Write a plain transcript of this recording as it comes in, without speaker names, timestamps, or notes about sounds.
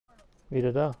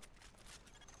Wieder da.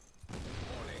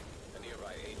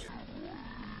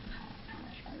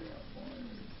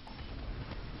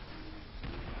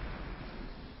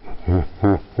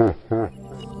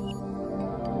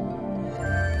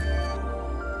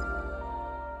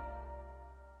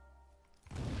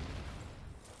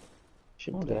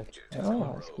 Oh, direkt.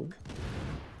 Ja, ist gut.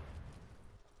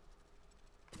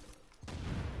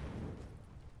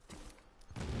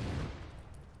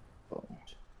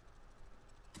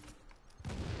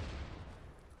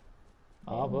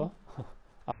 Aber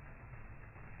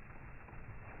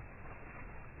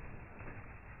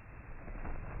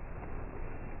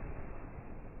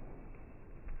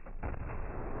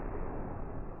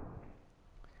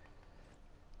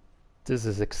this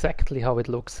is exactly how it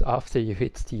looks after you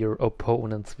hit your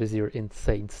opponents with your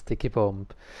insane sticky bomb.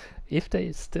 If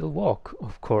they still walk,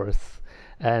 of course.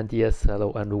 And yes,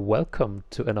 hello and welcome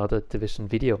to another Division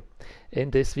video.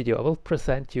 In this video I will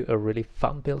present you a really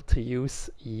fun build to use.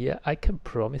 Yeah, I can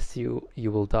promise you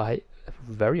will die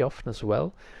very often as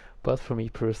well, but for me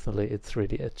personally it's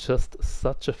really just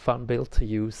such a fun build to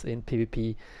use in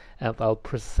PvP, and I'll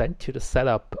present you the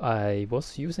setup. I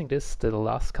was using this the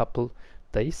last couple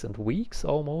days and weeks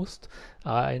almost.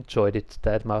 I enjoyed it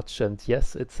that much, and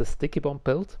yes, it's a sticky bomb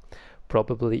build.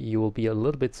 Probably you will be a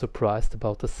little bit surprised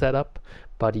about the setup,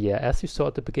 but yeah, as you saw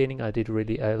at the beginning, I did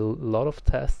really a lot of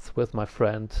tests with my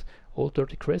friend Old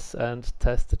Dirty Chris and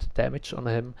tested damage on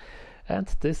him,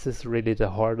 and this is really the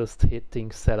hardest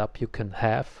hitting setup you can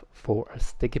have for a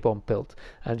sticky bomb build,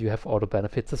 and you have other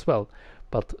benefits as well.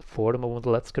 But for the moment,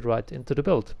 let's get right into the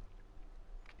build.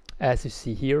 As you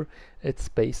see here, it's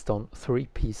based on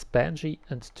 3-piece Banshee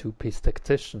and 2-piece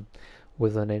Tactician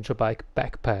with a Ninja Bike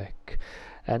backpack.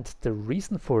 And the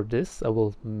reason for this, I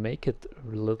will make it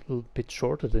a little bit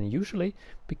shorter than usually,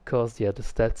 because yeah, the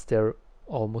stats they're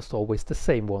almost always the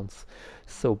same ones.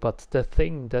 So, but the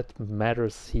thing that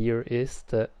matters here is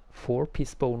the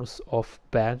 4-piece bonus of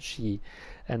Banshee.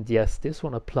 And yes, this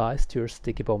one applies to your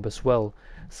sticky bomb as well.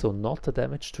 So not the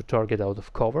damage to target out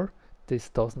of cover. This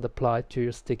doesn't apply to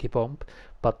your sticky bomb,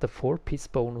 but the 4-piece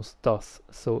bonus does,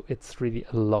 so it's really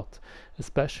a lot,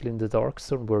 especially in the Dark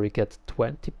Zone where you get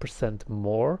 20%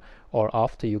 more, or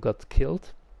after you got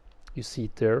killed, you see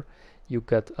there, you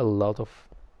get a lot of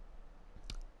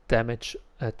damage,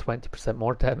 20%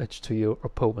 more damage to your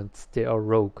opponents. They are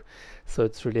rogue, so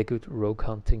it's really a good rogue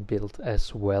hunting build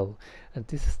as well, and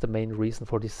this is the main reason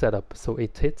for this setup. So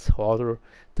it hits harder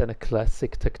than a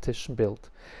classic tactician build.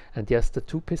 And yes, the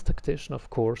 2-piece tactician, of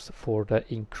course, for the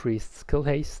increased skill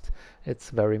haste, it's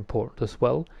very important as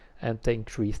well, and the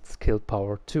increased skill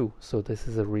power too, so this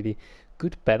is a really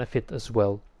good benefit as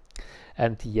well.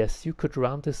 And yes, you could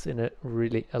run this in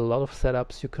a lot of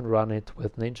setups. You can run it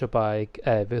with Ninja Bike,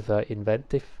 with an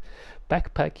inventive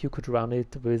backpack. You could run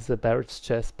it with a Barrett's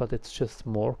chest, but it's just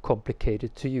more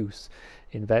complicated to use.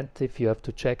 Inventive, you have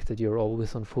to check that you're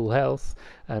always on full health,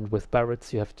 and with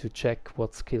Barrett's you have to check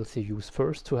what skills you use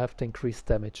first to have the increased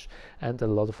damage, and a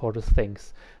lot of other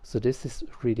things. So this is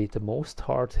really the most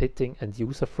hard hitting and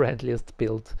user friendliest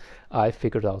build I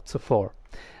figured out so far.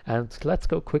 And let's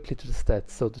go quickly to the stats.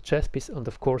 So the chest piece, and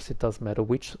of course it doesn't matter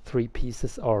which 3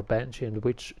 pieces are Banshee and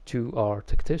which 2 are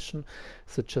Tactician,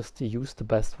 so just use the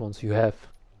best ones you have.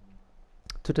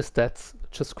 To the stats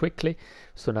just quickly,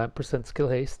 so 9% skill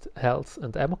haste, health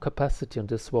and ammo capacity on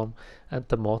this one, and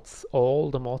the mods, all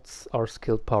the mods are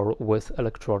skill power with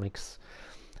electronics.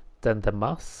 Then the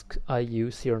mask I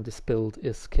use here on this build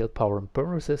is skill power and burn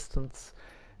resistance.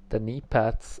 The knee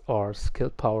pads are skill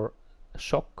power,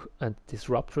 shock and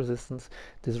disrupt resistance.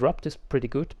 Disrupt is pretty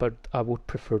good, but I would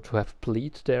prefer to have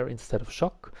bleed there instead of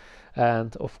shock,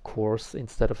 and of course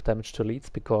instead of damage to leads,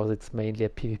 because it's mainly a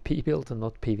PvP build and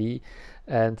not PV,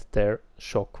 and their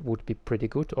shock would be pretty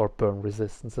good, or burn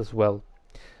resistance as well.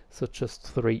 So just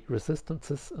 3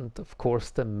 resistances, and of course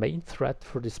the main threat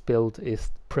for this build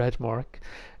is Breadmark.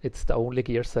 It's the only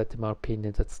gear set in my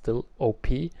opinion that's still OP,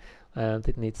 and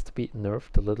it needs to be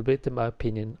nerfed a little bit in my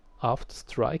opinion. After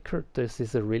Striker, this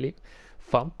is a really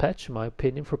fun patch in my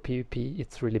opinion for PvP.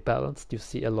 It's really balanced. You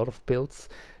see a lot of builds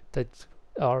that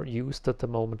are used at the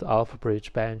moment, Alpha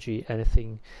Bridge, Banshee,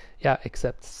 anything, yeah,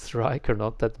 except Striker,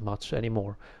 not that much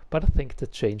anymore, but I think the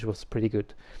change was pretty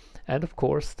good. And of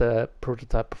course the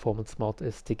prototype performance mod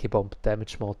is sticky bomb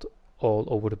damage mod all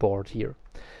over the board here.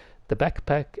 The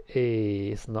backpack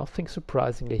is nothing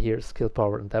surprisingly here, skill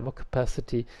power and ammo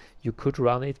capacity. You could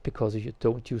run it because you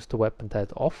don't use the weapon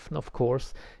that often, of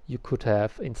course. You could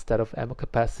have, instead of ammo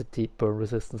capacity, burn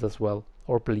resistance as well,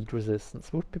 or bleed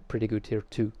resistance would be pretty good here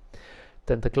too.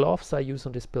 Then the gloves I use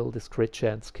on this build is crit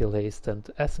chance, skill haste, and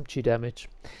SMG damage.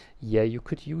 Yeah, you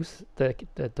could use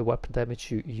the weapon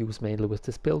damage you use mainly with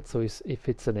this build, so if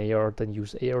it's an AR, then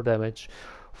use AR damage.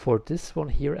 For this one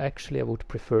here, actually, I would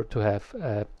prefer to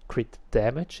have crit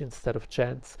damage instead of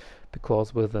chance,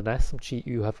 because with an SMG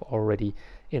you have already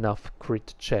enough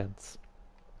crit chance.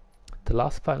 The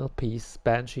last final piece,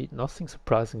 Banshee, nothing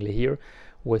surprisingly here,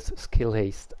 with skill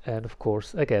haste, and of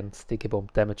course again sticky bomb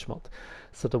damage mod.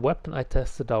 So the weapon I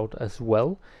tested out as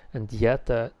well, and yet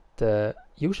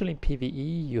usually in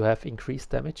PvE you have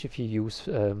increased damage if you use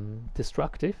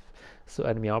destructive, so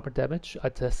enemy armor damage. I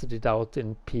tested it out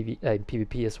in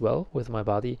PvP as well with my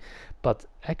body, but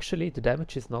actually the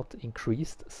damage is not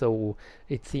increased, so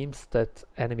it seems that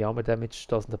enemy armor damage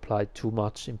doesn't apply too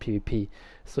much in PvP.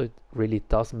 So it really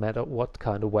doesn't matter what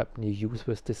kind of weapon you use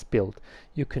with this build.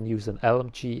 You can use an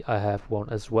LMG, I have one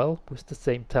as well with the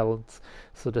same talents.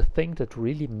 So the thing that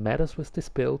really matters with this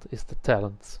build is the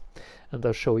talents. And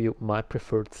I'll show you my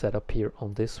preferred setup here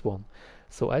on this one.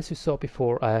 So as you saw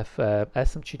before, I have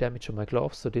SMG damage on my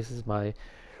gloves, so this is my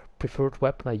preferred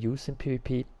weapon I use in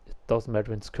PvP. It doesn't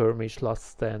matter in skirmish, last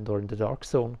stand, or in the dark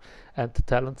zone. And the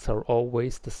talents are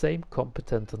always the same,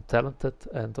 competent and talented.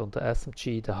 And on the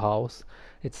SMG, the house,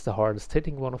 it's the hardest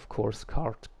hitting one, of course,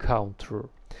 card counter.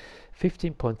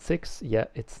 15.6, yeah,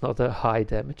 it's not a high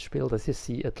damage build, as you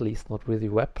see, at least not with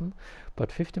your weapon. But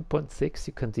 15.6,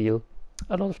 you can deal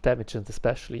a lot of damage, and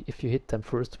especially if you hit them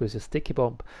first with your sticky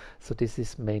bomb, so this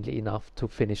is mainly enough to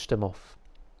finish them off.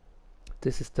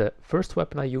 This is the first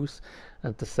weapon I use,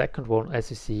 and the second one, as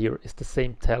you see here, is the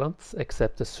same talents,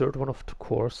 except the third one of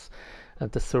course,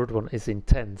 and the third one is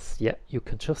intense. Yeah, you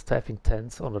can just have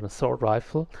intense on an assault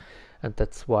rifle, and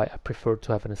that's why I prefer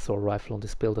to have an assault rifle on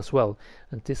this build as well.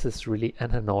 And this is really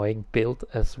an annoying build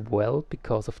as well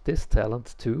because of this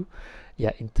talent too.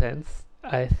 Yeah, intense,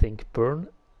 I think burn.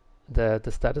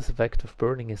 The status effect of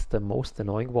burning is the most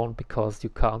annoying one because you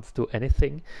can't do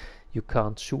anything. You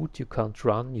can't shoot, you can't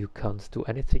run, you can't do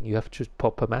anything. You have to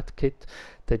pop a med kit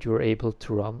that you're able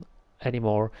to run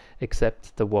anymore,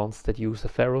 except the ones that use a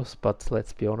Ferros, but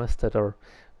let's be honest, that are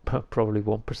probably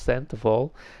 1% of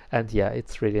all. And yeah,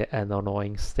 it's really an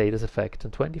annoying status effect.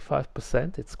 And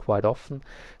 25%, it's quite often.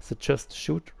 So just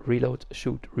shoot, reload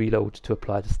to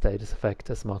apply the status effect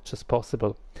as much as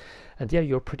possible. And yeah,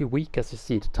 you're pretty weak, as you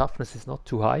see. The toughness is not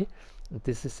too high, and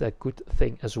this is a good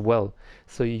thing as well.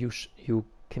 So you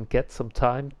can get some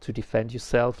time to defend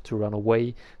yourself, to run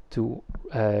away, to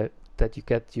that you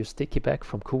get your sticky back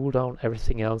from cooldown,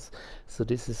 everything else. So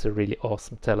this is a really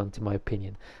awesome talent in my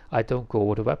opinion. I don't go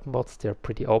over the weapon mods, they're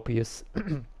pretty obvious.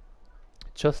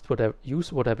 Just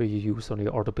use whatever you use on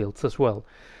your other builds as well.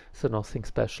 So nothing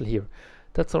special here.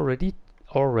 That's already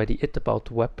it about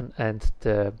the weapon and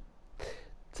the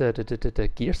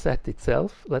gear set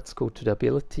itself. Let's go to the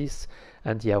abilities,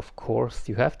 and yeah, of course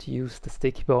you have to use the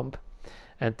sticky bomb,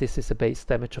 and this is a base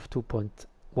damage of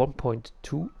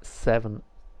 1.27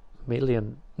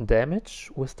 million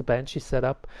damage with the Banshee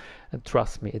setup, and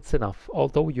trust me, it's enough.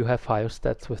 Although you have higher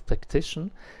stats with Tactician,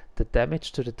 the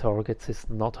damage to the targets is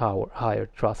not higher,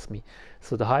 trust me.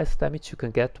 So the highest damage you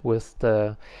can get with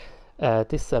the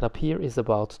this setup here is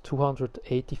about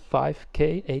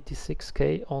 285k,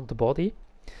 86k on the body.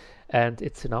 And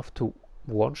it's enough to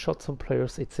one-shot some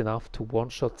players, it's enough to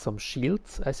one-shot some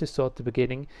shields. As you saw at the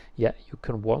beginning, yeah, you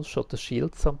can one-shot the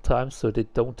shields sometimes, so they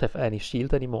don't have any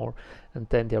shield anymore, and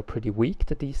then they're pretty weak,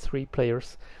 these three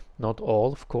players. Not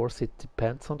all, of course, it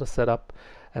depends on the setup.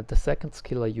 And the second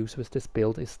skill I use with this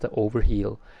build is the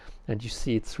overheal. And you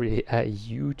see it's really a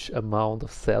huge amount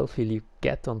of self-heal you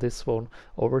get on this one,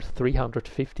 over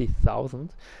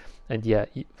 350,000. And yeah,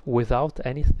 without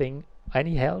any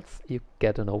health, you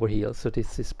get an overheal, so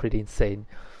this is pretty insane.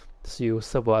 So your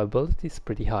survivability is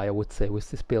pretty high, I would say,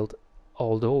 with this build,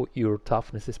 although your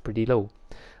toughness is pretty low.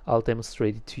 I'll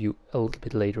demonstrate it to you a little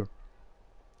bit later.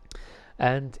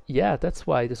 And yeah, that's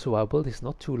why the survivability is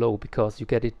not too low, because you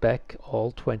get it back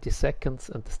all 20 seconds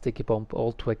and the sticky bomb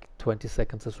all 20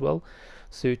 seconds as well.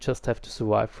 So you just have to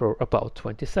survive for about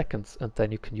 20 seconds and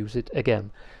then you can use it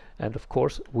again. And of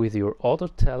course, with your other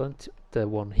talent, the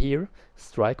one here,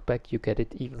 Strike Back, you get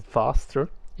it even faster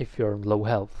if you're on low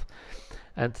health.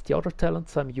 And the other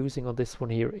talents I'm using on this one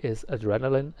here is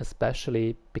Adrenaline,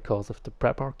 especially because of the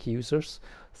Prepmark users.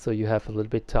 So you have a little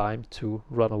bit time to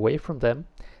run away from them,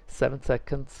 7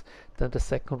 seconds. Then the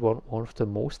second one of the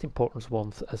most important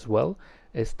ones as well,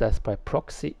 is Death by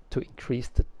Proxy, to increase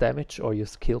the damage or your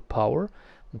skill power.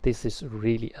 And this is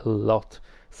really a lot.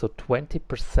 So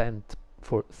 20%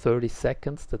 for 30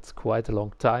 seconds, that's quite a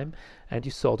long time. And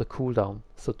you saw the cooldown,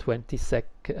 so 20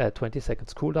 seconds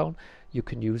cooldown, you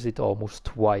can use it almost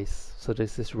twice. So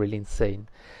this is really insane.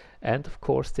 And of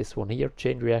course this one here,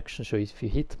 chain reaction, so if you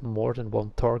hit more than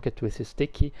one target with your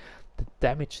sticky, the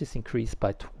damage is increased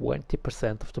by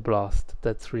 20% of the blast.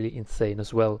 That's really insane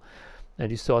as well. And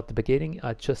you saw at the beginning,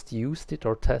 I just used it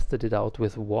or tested it out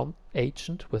with one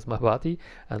agent with my buddy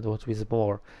and what with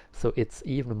more. So it's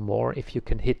even more if you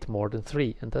can hit more than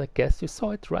 3. And I guess you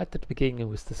saw it right at the beginning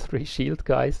with the 3 shield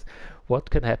guys.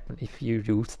 What can happen if you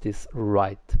use this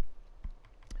right?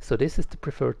 So this is the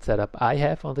preferred setup I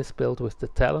have on this build with the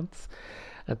talents.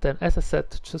 And then, as I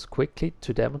said, just quickly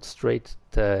to demonstrate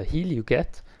the heal you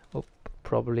get. Oh,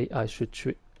 probably I should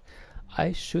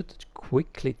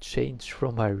quickly change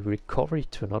from my recovery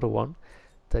to another one,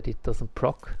 that it doesn't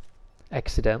proc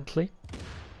accidentally.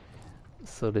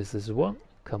 So this is one.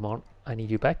 Come on, I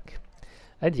need you back.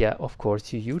 And yeah, of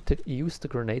course, you use the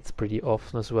grenades pretty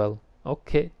often as well.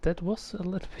 Okay, that was a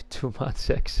little bit too much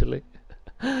actually.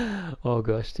 Oh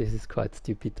gosh, this is quite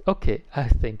stupid. Okay, I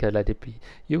think I let it be.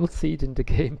 You will see it in the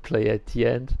gameplay at the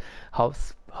end,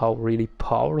 how really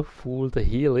powerful the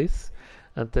heal is.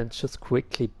 And then just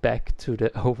quickly back to the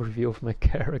overview of my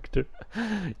character.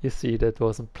 You see that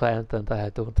wasn't planned and I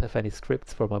don't have any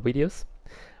scripts for my videos,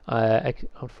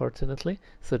 unfortunately.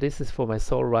 So this is for my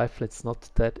soul rifle. It's not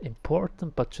that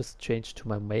important, but just change to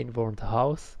my main war in the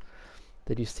house.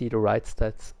 That you see the right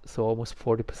stats, so almost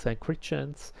 40% crit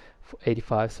chance,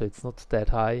 85, so it's not that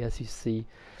high as you see.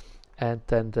 And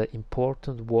then the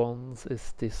important ones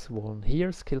is this one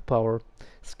here, skill power,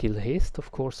 skill haste,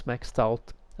 of course, maxed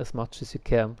out as much as you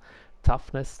can,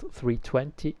 toughness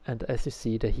 320, and as you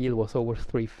see the heal was over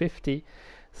 350,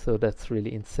 so that's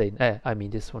really insane. I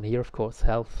mean this one here, of course,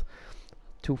 health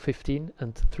 215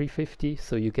 and 350,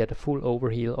 so you get a full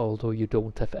overheal although you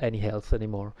don't have any health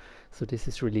anymore. So this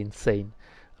is really insane,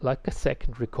 like a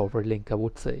second recovery link I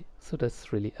would say. So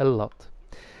that's really a lot.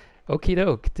 Okie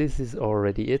doke, this is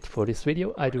already it for this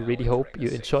video. I do really hope you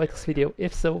enjoyed this video.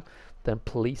 If so, then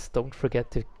please don't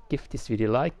forget to give this video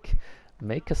a like,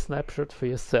 make a snapshot for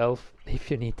yourself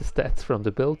if you need the stats from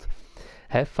the build.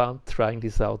 Have fun trying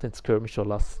this out in Skirmish or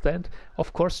Last Stand.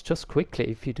 Of course, just quickly,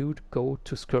 if you do go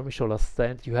to Skirmish or Last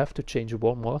Stand, you have to change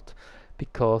one mod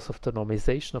because of the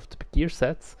normalization of the gear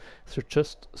sets. So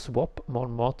just swap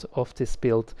one mod of this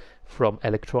build from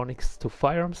electronics to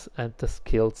firearms, and the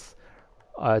skills,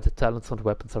 the talents and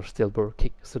weapons are still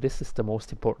working. So this is the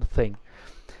most important thing.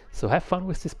 So have fun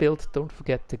with this build. Don't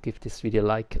forget to give this video a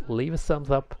like, leave a thumbs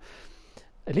up,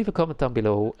 leave a comment down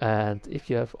below, and if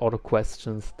you have other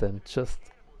questions then just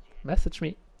message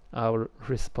me. I will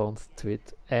respond to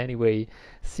it anyway.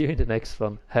 See you in the next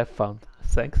one. Have fun.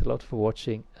 Thanks a lot for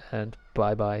watching and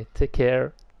bye bye. Take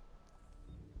care.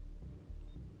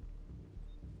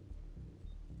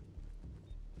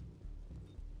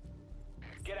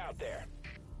 Get out there.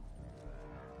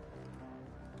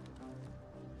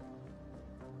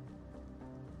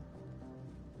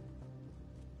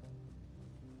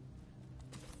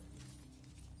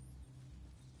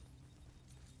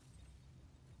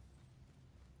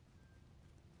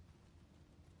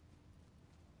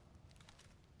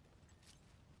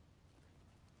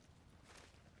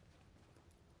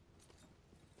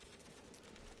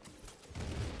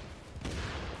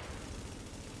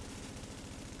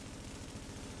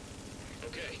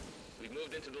 Okay, we've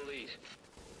moved into the lead.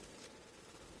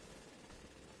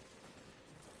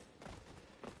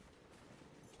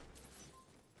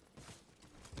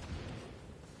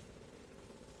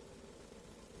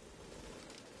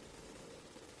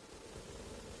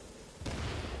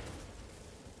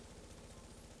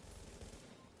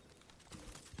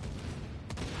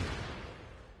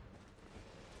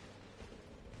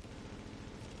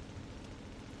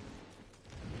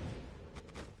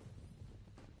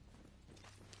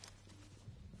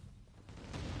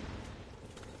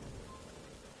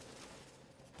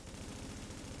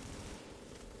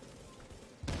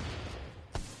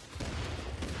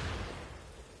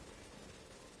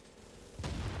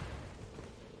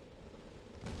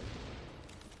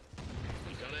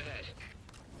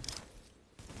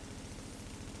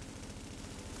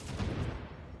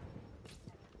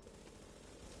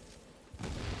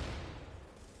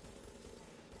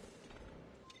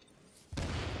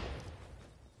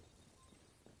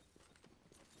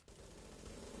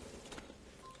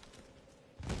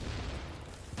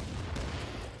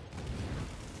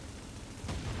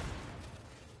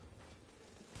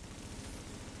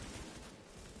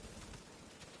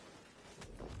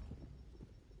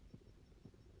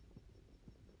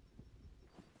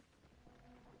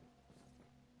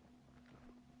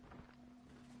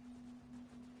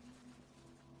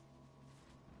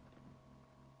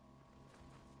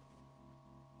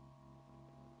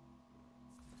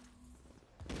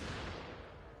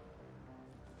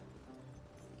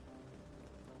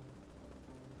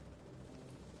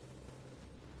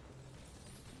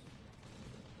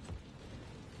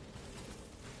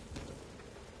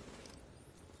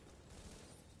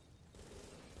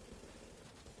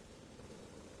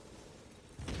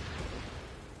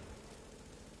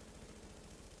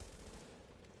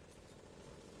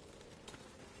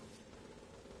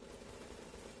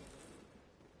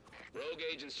 Rogue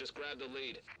agents just grabbed the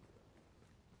lead.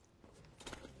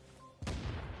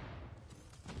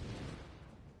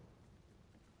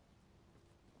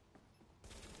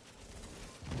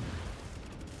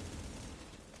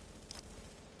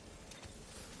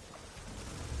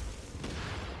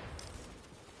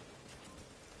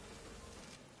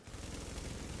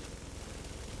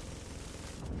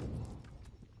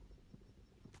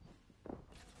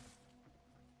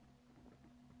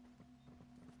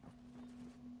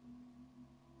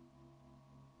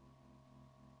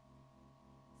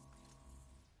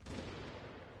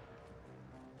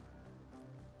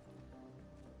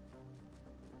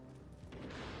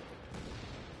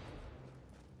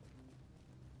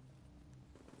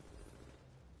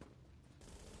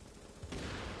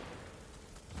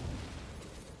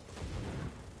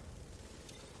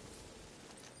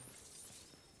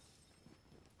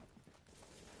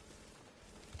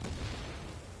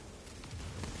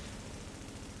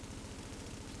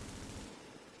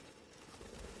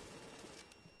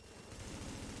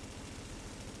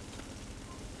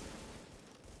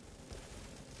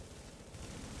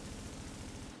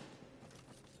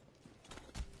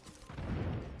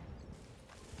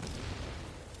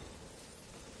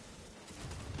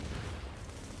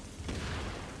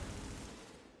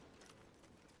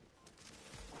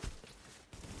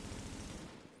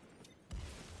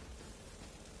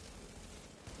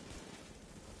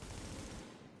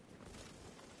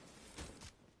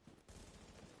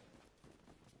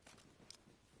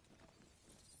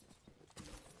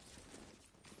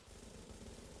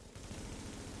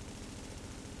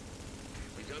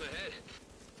 Gun ahead.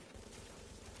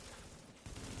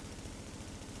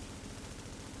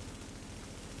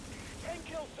 Ten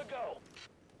kills to go.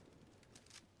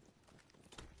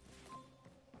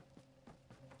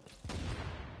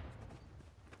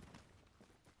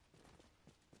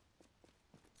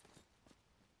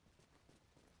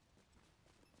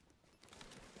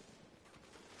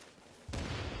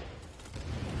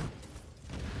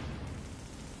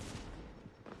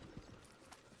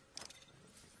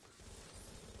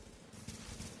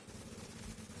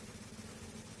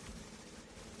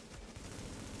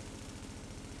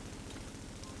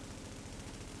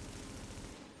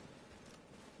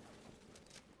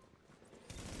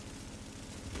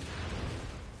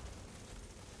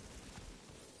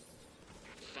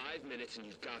 Five minutes and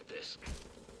you've got this.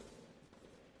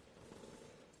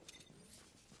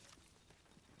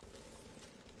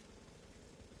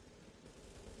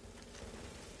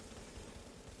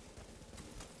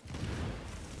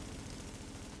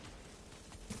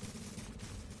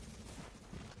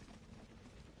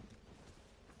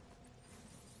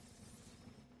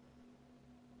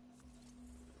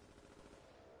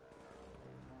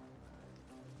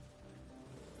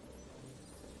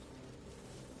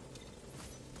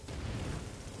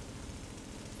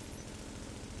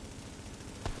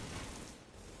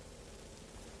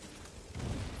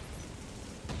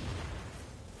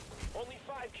 Only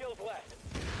 5 kills left.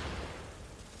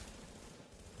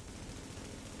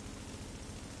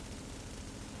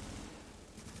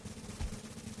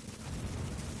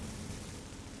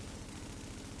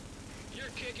 You're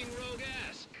kicking rogue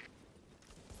ass.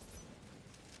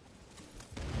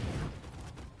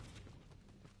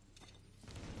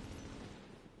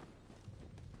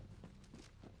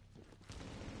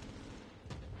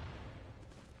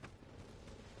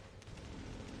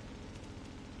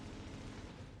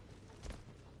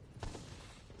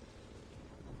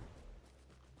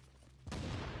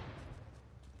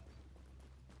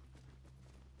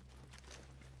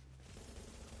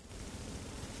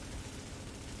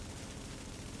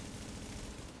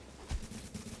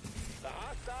 The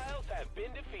hostiles have been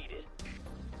defeated.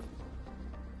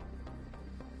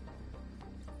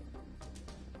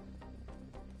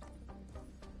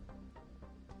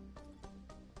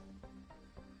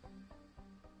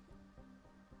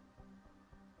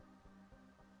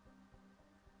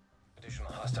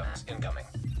 Additional hostiles incoming.